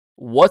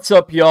What's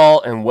up, y'all,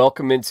 and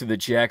welcome into the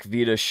Jack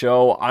Vita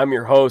Show. I'm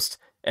your host,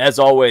 as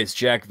always,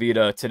 Jack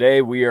Vita.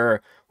 Today we have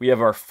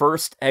our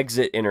first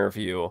exit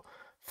interview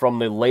from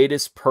the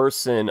latest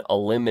person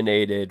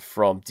eliminated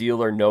from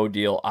Deal or No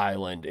Deal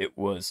Island. It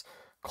was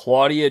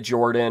Claudia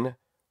Jordan.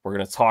 We're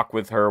gonna talk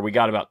with her. We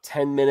got about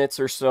 10 minutes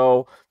or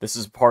so. This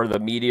is part of the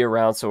media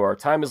round, so our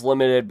time is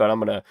limited, but I'm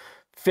gonna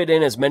fit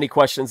in as many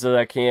questions as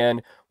I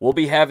can. We'll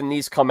be having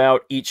these come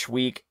out each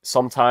week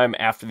sometime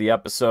after the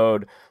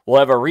episode. We'll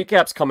have our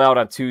recaps come out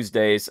on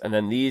Tuesdays, and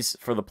then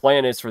the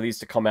plan is for these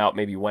to come out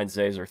maybe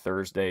Wednesdays or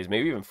Thursdays,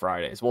 maybe even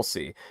Fridays. We'll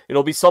see.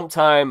 It'll be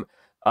sometime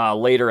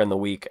later in the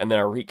week, and then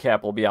our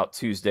recap will be out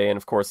Tuesday, and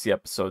of course the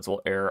episodes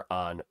will air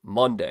on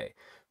Monday.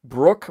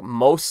 Brooke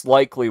most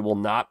likely will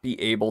not be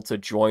able to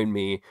join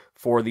me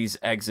for these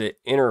exit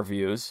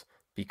interviews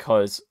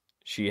because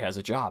she has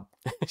a job.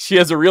 She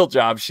has a real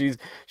job. She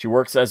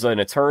works as an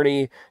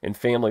attorney in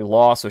family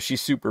law, so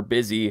she's super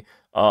busy.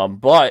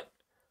 But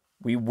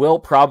we will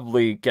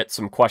probably get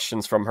some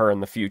questions from her in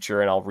the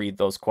future, and I'll read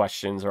those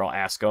questions or I'll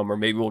ask them, or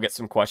maybe we'll get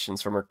some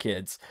questions from her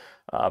kids.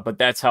 But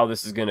that's how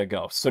this is going to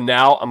go. So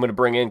now I'm going to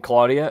bring in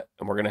Claudia,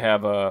 and we're going to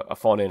have a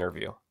fun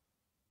interview.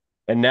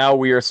 And now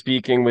we are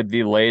speaking with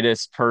the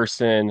latest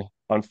person,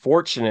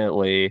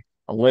 unfortunately,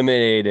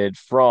 eliminated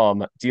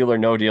from Deal or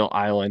No Deal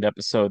Island,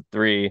 episode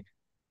 3.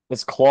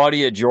 It's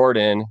Claudia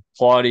Jordan.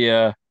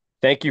 Claudia,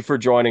 thank you for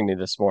joining me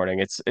this morning.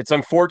 It's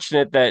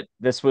unfortunate that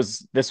this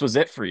was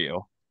it for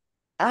you.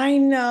 I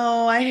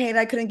know. I hate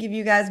I couldn't give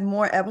you guys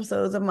more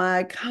episodes of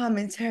my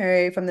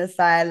commentary from the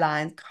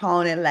sidelines,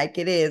 calling it like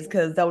it is,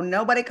 because don't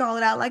nobody call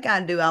it out like I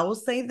do. I will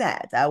say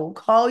that. I will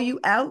call you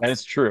That out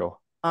is true.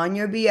 on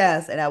your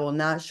BS, and I will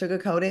not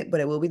sugarcoat it, but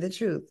it will be the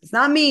truth. It's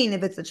not mean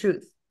if it's the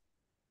truth.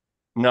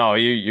 No,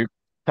 you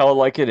tell it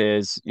like it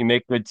is. You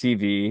make good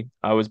TV.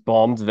 I was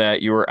bummed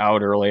that you were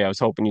out early. I was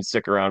hoping you'd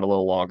stick around a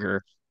little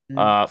longer.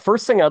 Mm.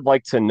 First thing I'd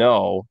like to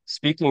know,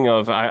 speaking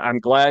of, I'm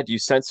glad you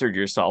censored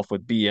yourself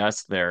with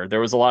BS there. There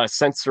was a lot of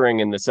censoring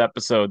in this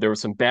episode. There were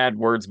some bad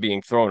words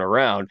being thrown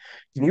around.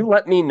 Can you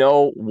let me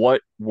know what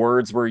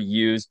words were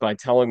used by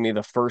telling me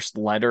the first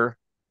letter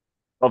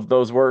of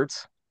those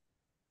words?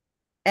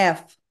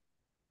 F.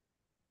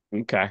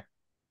 Okay.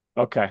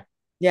 Okay. I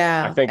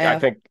Yeah, think, I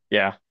F. think,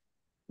 yeah, I think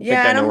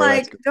Yeah, I and know I'm where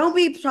that's like, going. don't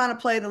be trying to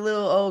play the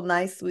little old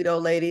nice, sweet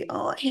old lady.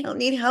 Oh, I don't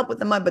need help with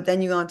the mud, but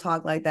then you're gonna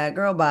talk like that.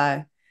 Girl,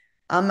 bye.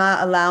 I'm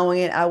not allowing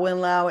it. I wouldn't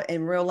allow it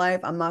in real life.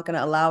 I'm not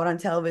gonna allow it on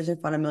television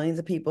in front of millions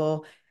of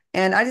people.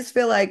 And I just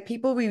feel like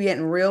people be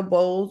getting real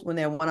bold when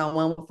they're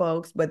one-on-one with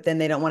folks, but then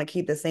they don't want to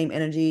keep the same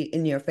energy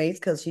in your face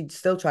because she'd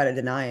still try to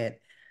deny it.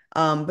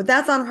 But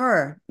that's on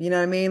her. You know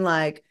what I mean?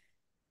 Like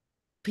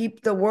people,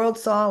 the world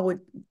saw what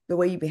the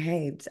way you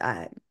behaved.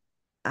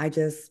 I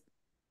just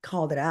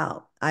called it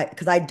out.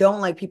 Because I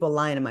don't like people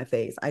lying in my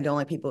face. I don't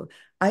like people.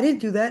 I didn't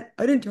do that.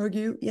 I didn't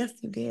target you. Yes,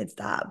 you did.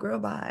 Stop, girl.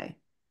 Bye,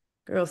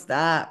 girl.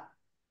 Stop.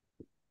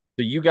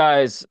 So you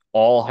guys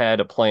all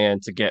had a plan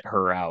to get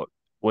her out.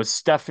 Was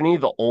Stephanie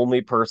the only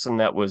person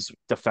that was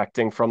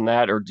defecting from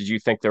that, or did you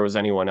think there was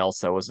anyone else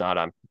that was not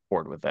on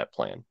board with that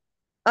plan?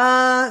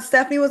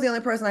 Stephanie was the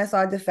only person I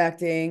saw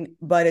defecting,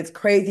 but it's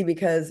crazy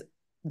because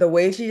the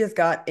way she just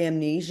got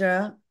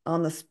amnesia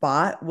on the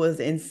spot was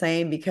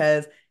insane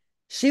because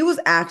she was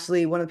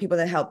actually one of the people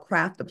that helped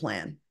craft the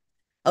plan.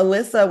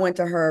 Alyssa went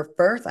to her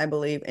first, I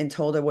believe, and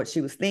told her what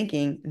she was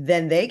thinking.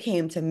 Then they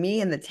came to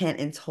me in the tent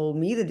and told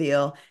me the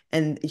deal,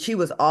 and she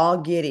was all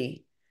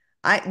giddy.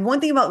 One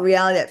thing about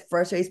reality that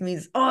frustrates me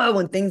is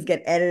when things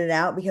get edited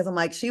out because I'm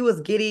like, she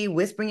was giddy,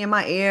 whispering in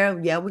my ear,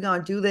 yeah, we're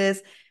gonna do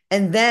this.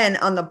 And then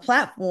on the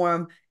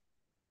platform,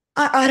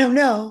 I don't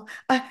know.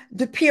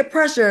 The peer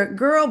pressure,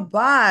 girl,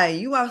 bye.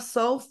 You are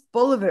so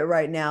full of it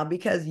right now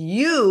because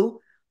you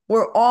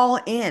were all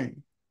in.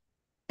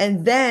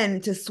 And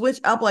then to switch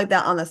up like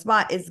that on the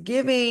spot, it's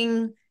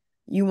giving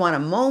you want a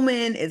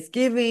moment, it's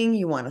giving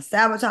you want to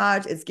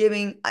sabotage, it's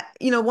giving,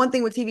 one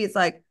thing with TV, it's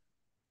like,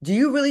 do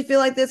you really feel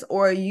like this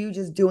or are you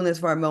just doing this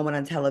for a moment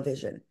on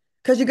television?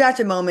 Because you got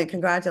your moment,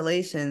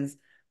 congratulations.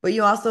 But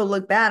you also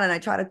look bad. And I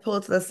try to pull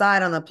it to the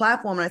side on the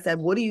platform and I said,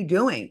 what are you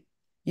doing?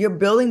 You're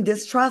building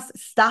distrust.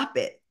 Stop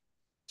it.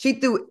 She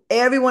threw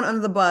everyone under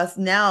the bus.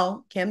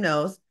 Now Kim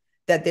knows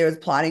that there's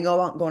plotting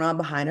going on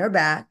behind her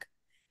back.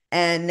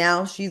 And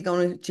now she's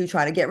going to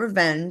try to get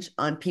revenge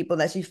on people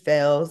that she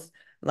fails,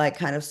 like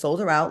kind of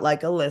sold her out,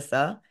 like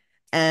Alyssa.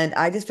 And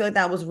I just feel like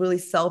that was really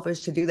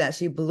selfish to do that.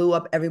 She blew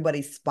up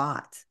everybody's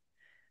spot.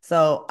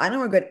 So I don't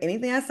regret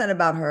anything I said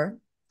about her.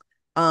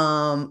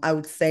 I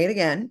would say it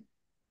again,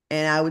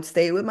 and I would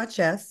stay with my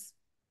chest.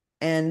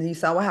 And you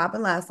saw what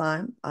happened last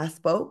time. I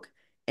spoke,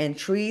 and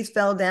trees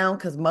fell down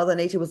because Mother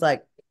Nature was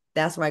like,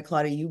 "That's right,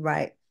 Claudia, you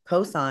right."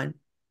 Cosign.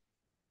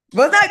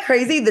 Was that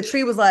crazy? The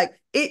tree was like,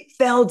 it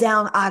fell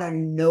down out of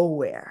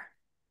nowhere.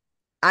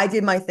 I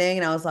did my thing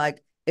and I was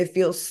like, it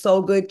feels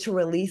so good to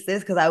release this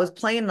because I was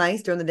playing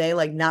nice during the day,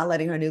 like not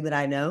letting her know that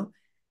I know.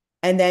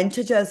 And then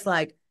to just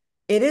like,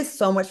 it is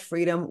so much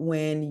freedom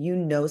when you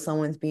know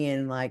someone's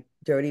being like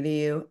dirty to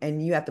you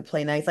and you have to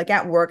play nice. Like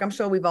at work, I'm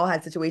sure we've all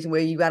had situations where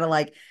you got to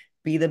like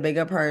be the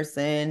bigger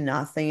person,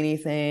 not say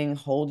anything,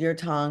 hold your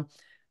tongue.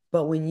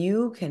 But when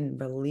you can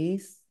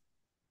release,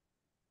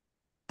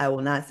 I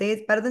will not say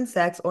it's better than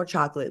sex or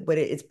chocolate, but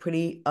it's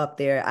pretty up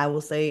there. I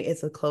will say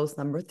it's a close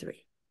number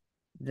three.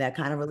 That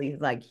kind of release,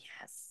 like,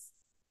 yes,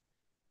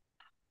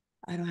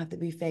 I don't have to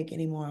be fake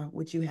anymore.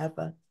 Would you have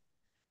a?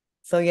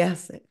 So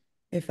yes,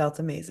 it felt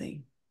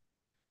amazing.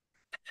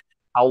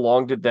 How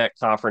long did that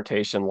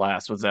confrontation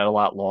last? Was that a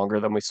lot longer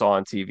than we saw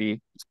on TV?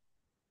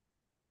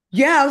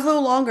 Yeah, it was a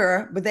little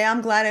longer, but then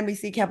I'm glad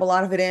NBC kept a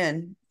lot of it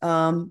in.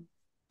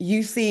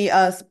 You see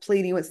us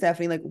pleading with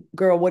Stephanie, like,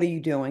 girl, what are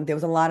you doing? There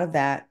was a lot of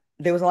that.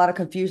 There was a lot of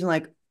confusion,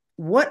 like,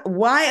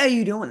 why are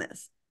you doing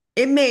this?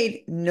 It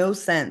made no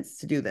sense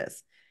to do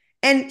this.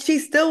 And she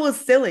still was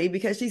silly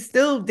because she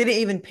still didn't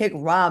even pick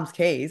Rob's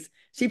case.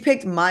 She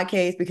picked my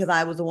case because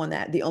I was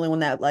the only one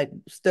that like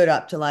stood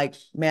up to like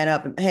man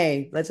up and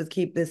hey, let's just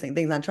keep this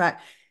things on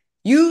track.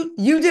 You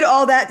did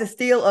all that to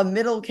steal a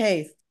middle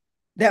case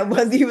that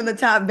wasn't even the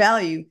top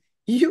value.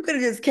 You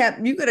could have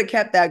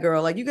kept that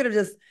girl. Like you could have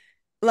just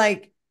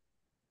like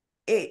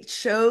it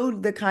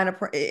showed the kind of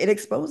it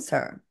exposed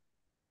her.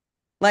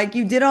 Like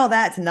you did all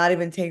that to not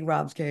even take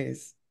Rob's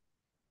case,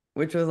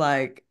 which was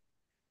like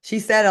she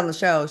said on the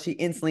show she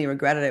instantly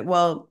regretted it.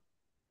 Well,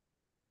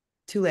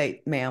 too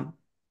late, ma'am.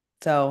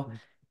 So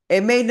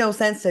it made no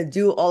sense to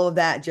do all of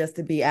that just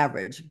to be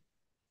average.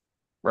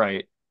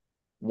 Right.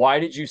 Why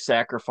did you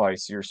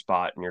sacrifice your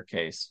spot in your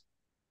case?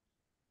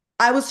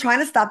 I was trying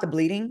to stop the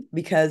bleeding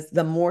because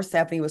the more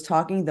Stephanie was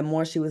talking, the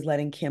more she was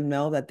letting Kim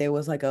know that there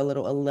was like a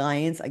little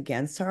alliance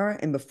against her.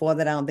 And before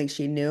that, I don't think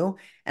she knew.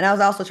 And I was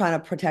also trying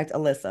to protect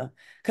Alyssa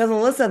because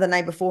Alyssa the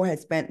night before had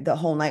spent the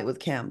whole night with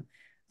Kim.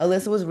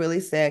 Alyssa was really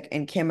sick,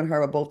 and Kim and her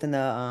were both in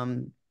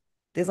the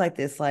there's like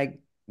this like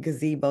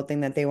gazebo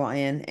thing that they were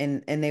in,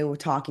 and they were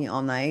talking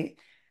all night.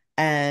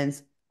 And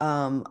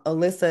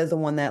Alyssa is the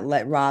one that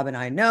let Rob and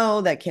I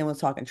know that Kim was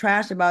talking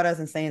trash about us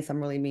and saying some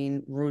really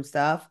mean, rude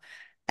stuff.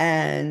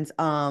 And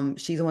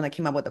she's the one that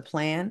came up with the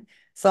plan.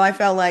 So I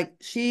felt like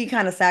she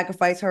kind of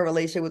sacrificed her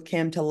relationship with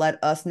Kim to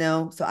let us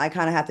know. So I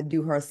kind of have to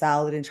do her a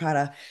solid and try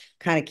to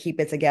kind of keep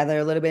it together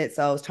a little bit.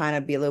 So I was trying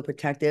to be a little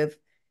protective.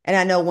 And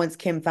I know once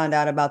Kim found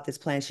out about this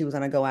plan, she was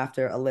gonna go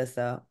after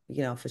Alyssa,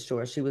 for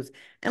sure.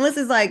 And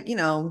Alyssa's like, she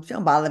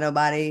don't bother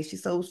nobody.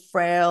 She's so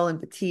frail and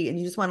petite, and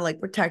you just want to like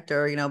protect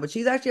her, but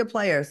she's actually a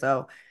player.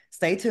 So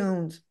stay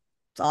tuned.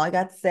 That's all I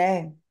got to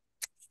say.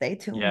 Stay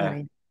tuned, Yeah,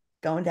 honey.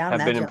 Going down have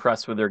that been jump.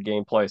 impressed with their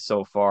gameplay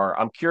so far.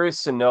 I'm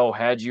curious to know,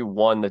 had you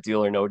won the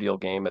deal or no deal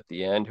game at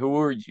the end, who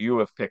would you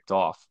have picked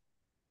off?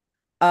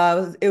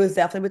 It was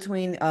definitely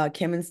between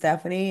Kim and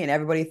Stephanie, and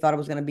everybody thought it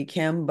was gonna be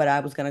Kim, but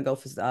I was gonna go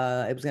for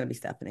it was gonna be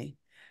Stephanie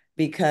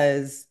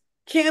because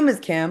Kim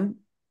is Kim.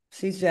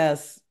 She's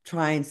just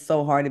trying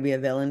so hard to be a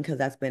villain because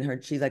that's been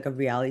her. She's like a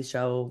reality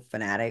show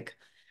fanatic.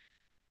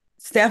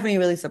 Stephanie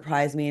really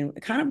surprised me and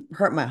it kind of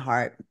hurt my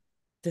heart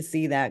to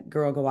see that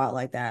girl go out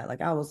like that.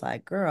 Like I was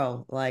like,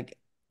 girl, like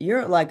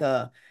you're like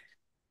a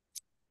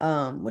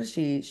what is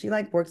she? She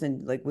like works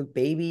in like with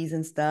babies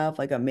and stuff,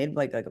 like a mid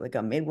like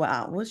a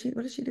midwife. What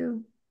does she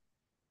do?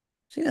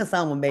 She does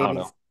something with I don't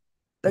babies. know.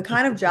 The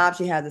kind of job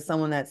she has is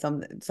someone that's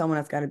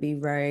got to be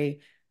very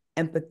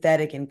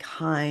empathetic and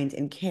kind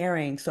and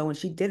caring. So when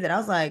she did that, I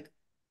was like,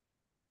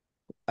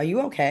 "Are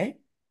you okay?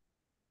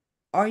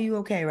 Are you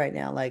okay right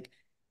now?" Like,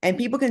 and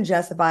people can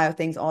justify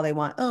things all they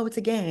want. Oh, it's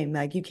a game.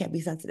 Like you can't be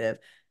sensitive.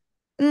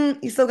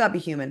 You still got to be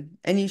human,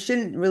 and you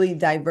shouldn't really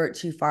divert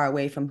too far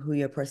away from who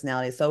your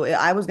personality is. So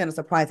I was gonna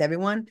surprise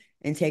everyone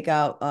and take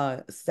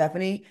out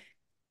Stephanie,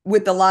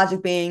 with the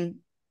logic being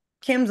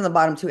Kim's in the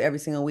bottom two every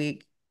single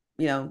week.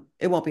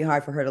 It won't be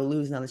hard for her to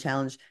lose another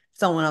challenge.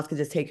 Someone else could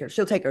just take her.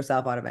 She'll take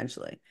herself out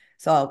eventually.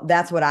 So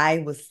that's what I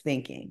was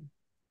thinking.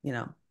 You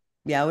know,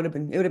 yeah, it would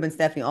have been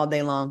Stephanie all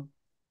day long.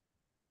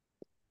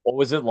 What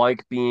was it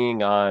like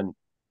being on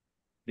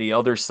the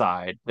other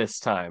side this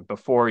time?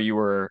 Before you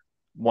were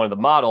one of the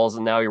models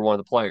and now you're one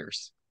of the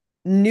players.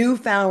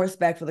 Newfound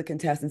respect for the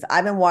contestants.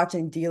 I've been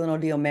watching Deal or No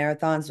Deal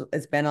marathons.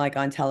 It's been like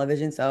on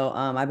television. So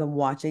I've been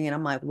watching and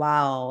I'm like,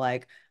 wow,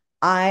 like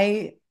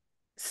I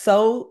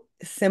so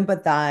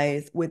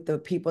sympathize with the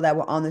people that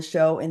were on the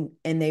show and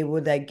they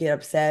would like get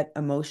upset,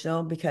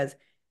 emotional because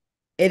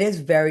it is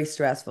very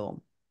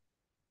stressful.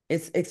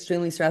 It's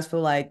extremely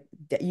stressful. Like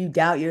you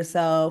doubt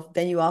yourself.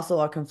 Then you also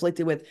are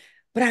conflicted with,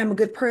 but I'm a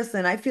good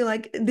person. I feel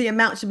like the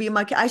amount should be in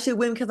I should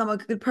win because I'm a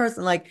good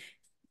person. Like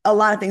a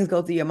lot of things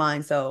go through your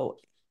mind. So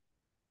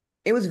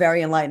it was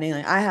very enlightening.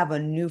 Like, I have a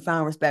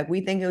newfound respect.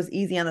 We think it was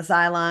easy on the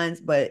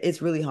sidelines, but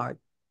it's really hard.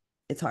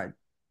 It's hard.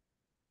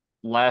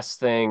 Last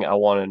thing I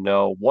want to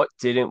know, what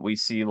didn't we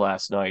see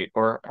last night?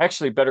 Or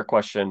actually, better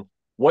question,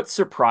 what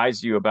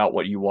surprised you about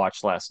what you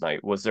watched last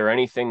night? Was there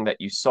anything that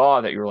you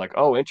saw that you were like,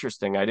 oh,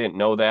 interesting, I didn't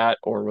know that?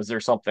 Or was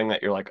there something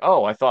that you're like,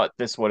 oh, I thought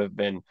this would have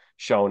been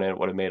shown and it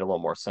would have made a little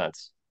more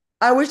sense?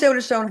 I wish they would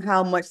have shown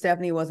how much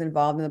Stephanie was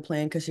involved in the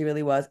plan because she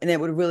really was, and it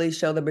would really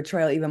show the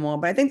betrayal even more.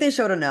 But I think they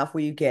showed enough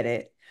where you get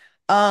it.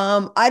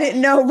 I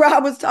didn't know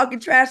Rob was talking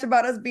trash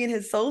about us being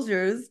his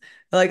soldiers,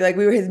 like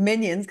we were his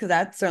minions, because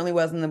that certainly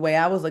wasn't the way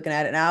I was looking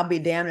at it. And I'll be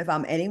damned if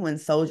I'm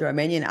anyone's soldier or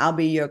minion. I'll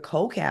be your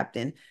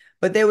co-captain.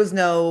 But there was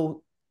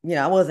no,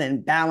 I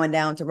wasn't bowing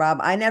down to Rob.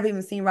 I never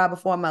even seen Rob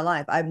before in my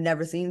life. I've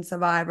never seen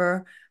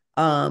Survivor.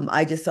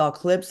 I just saw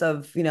clips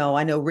of,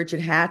 I know Richard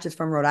Hatch is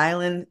from Rhode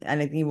Island,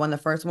 and I think he won the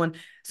first one.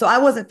 So I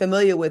wasn't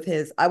familiar with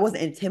I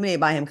wasn't intimidated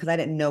by him because I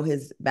didn't know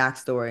his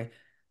backstory.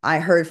 I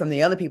heard from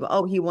the other people,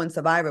 oh, he won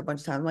Survivor a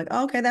bunch of times. I'm like,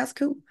 oh, okay, that's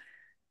cool.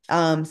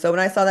 So when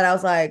I saw that, I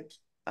was like,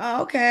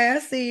 oh, okay, I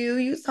see you.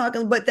 You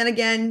talking, but then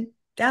again,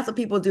 that's what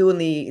people do in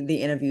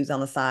the interviews on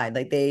the side.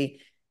 Like they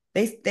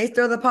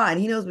stir the pot,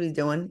 and he knows what he's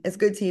doing. It's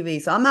good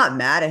TV, so I'm not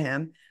mad at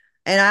him.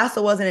 And I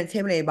also wasn't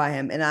intimidated by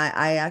him. And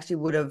I actually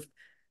would have.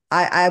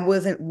 I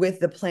wasn't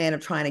with the plan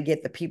of trying to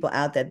get the people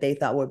out that they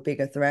thought were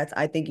bigger threats.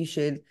 I think you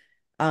should.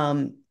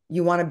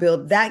 You want to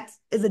build that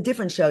is a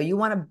different show. You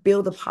want to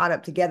build the pot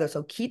up together.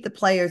 So keep the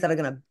players that are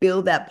going to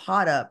build that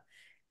pot up,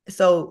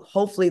 so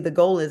hopefully the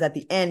goal is at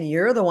the end,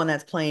 you're the one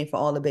that's playing for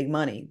all the big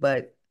money,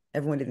 but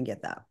everyone didn't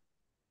get that.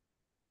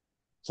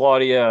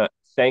 Claudia,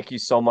 thank you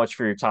so much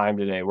for your time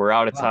today. We're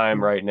out of time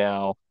Welcome. right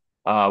now.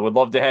 Would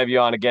love to have you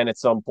on again at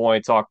some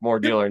point, talk more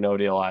Deal or No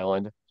Deal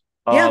Island.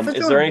 Yeah, for Is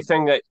there sure.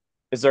 anything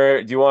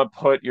do you want to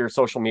put your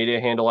social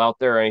media handle out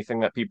there or anything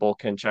that people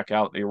can check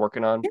out that you're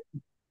working on?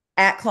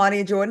 At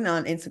Claudia Jordan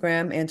on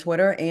Instagram and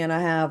Twitter. And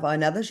I have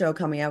another show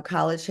coming out,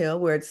 College Hill,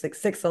 where it's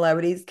six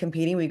celebrities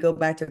competing. We go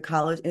back to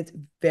college. It's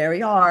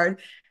very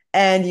hard.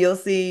 And you'll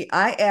see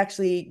I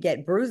actually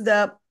get bruised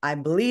up. I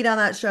bleed on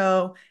that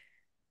show.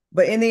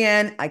 But in the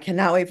end, I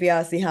cannot wait for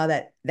y'all to see how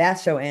that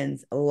show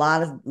ends. A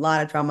lot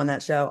of drama on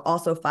that show.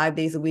 Also, 5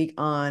 days a week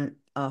on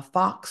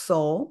Fox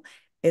Soul.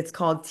 It's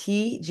called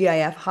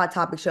TGIF Hot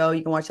Topic Show.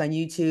 You can watch it on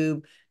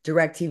YouTube,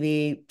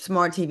 DirecTV,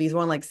 smart TVs. We're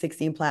on like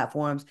 16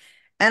 platforms.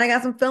 And I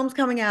got some films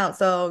coming out.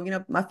 So,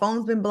 my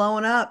phone's been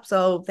blowing up.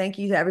 So thank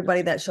you to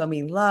everybody that showed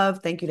me love.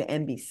 Thank you to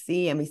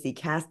NBC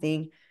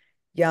Casting.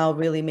 Y'all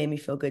really made me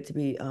feel good to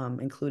be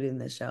included in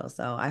this show.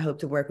 So I hope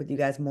to work with you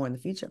guys more in the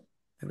future.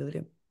 I really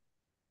do.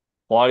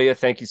 Claudia,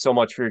 thank you so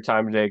much for your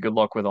time today. Good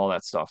luck with all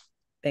that stuff.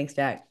 Thanks,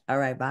 Jack. All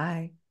right,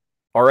 bye.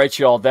 All right,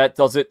 y'all, that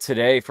does it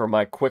today for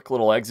my quick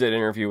little exit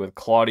interview with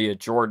Claudia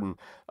Jordan.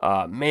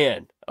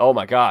 Man, oh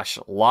my gosh,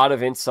 a lot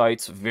of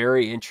insights.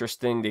 Very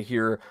interesting to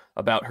hear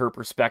about her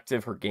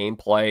perspective, her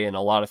gameplay, and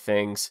a lot of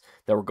things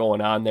that were going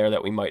on there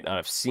that we might not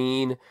have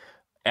seen.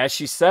 As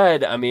she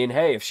said, I mean,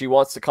 hey, if she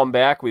wants to come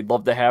back, we'd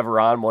love to have her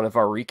on one of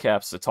our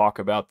recaps to talk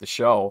about the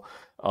show.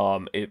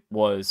 It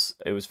was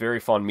very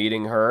fun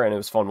meeting her, and it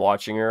was fun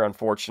watching her.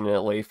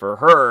 Unfortunately for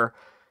her,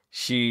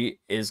 she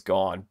is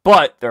gone.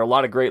 But there are a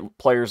lot of great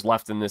players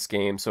left in this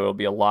game, so it'll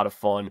be a lot of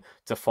fun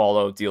to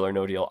follow Deal or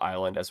No Deal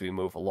Island as we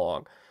move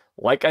along.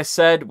 Like I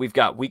said, we've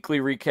got weekly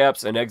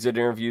recaps and exit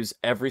interviews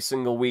every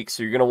single week,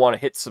 so you're going to want to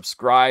hit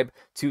subscribe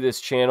to this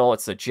channel.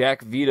 It's the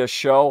Jack Vita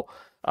Show.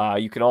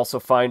 You can also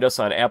find us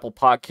on Apple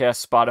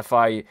Podcasts,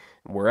 Spotify,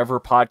 wherever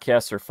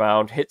podcasts are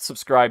found. Hit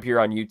subscribe here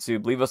on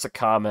YouTube. Leave us a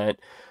comment.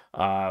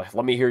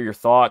 Let me hear your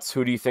thoughts.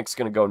 Who do you think is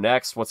going to go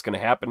next? What's going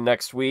to happen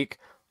next week?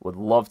 Would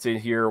love to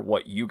hear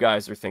what you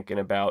guys are thinking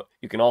about.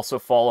 You can also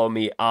follow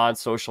me on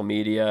social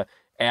media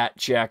at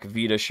Jack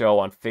Vita Show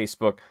on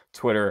Facebook,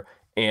 Twitter,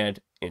 and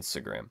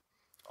Instagram.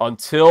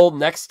 Until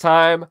next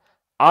time,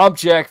 I'm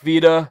Jack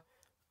Vita.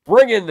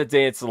 Bring in the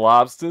dance of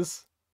lobsters.